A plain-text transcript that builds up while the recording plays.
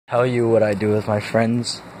Tell you what I do with my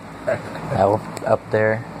friends up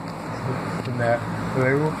there. Isn't that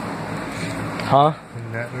legal? Huh?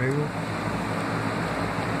 Isn't that legal?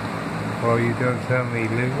 Well, you don't tell me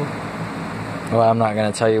legal. Well, I'm not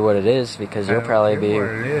gonna tell you what it is because you'll probably be. What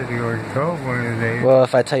it is, you're going to tell one of these. Well,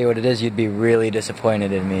 if I tell you what it is, you'd be really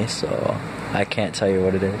disappointed in me. So I can't tell you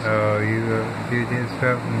what it is. Oh, you did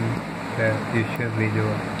something that you shouldn't be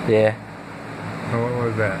doing. Yeah. What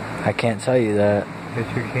was that? I can't tell you that. Yes,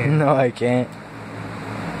 you can. No, I can't.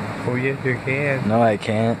 Oh, yes, you can. No, I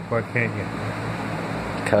can't. Why can't you?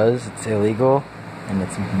 Because it's illegal, and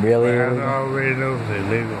it's really Well, illegal. I already know it's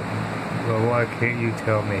illegal. But why can't you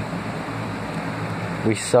tell me?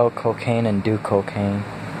 We sell cocaine and do cocaine.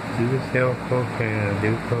 Do you sell cocaine and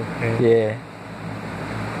do cocaine? Yeah.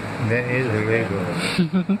 That is illegal.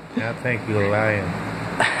 I think you're lying.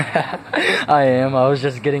 I am. I was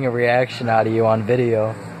just getting a reaction out of you on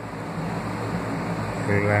video.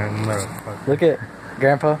 You're lying, motherfucker. Look at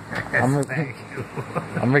Grandpa. Thank you.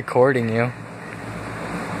 I'm recording you.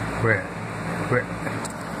 Quit. Quit.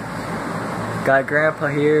 Got Grandpa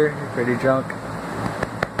here. You're pretty drunk.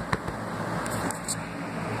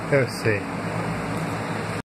 Let's see.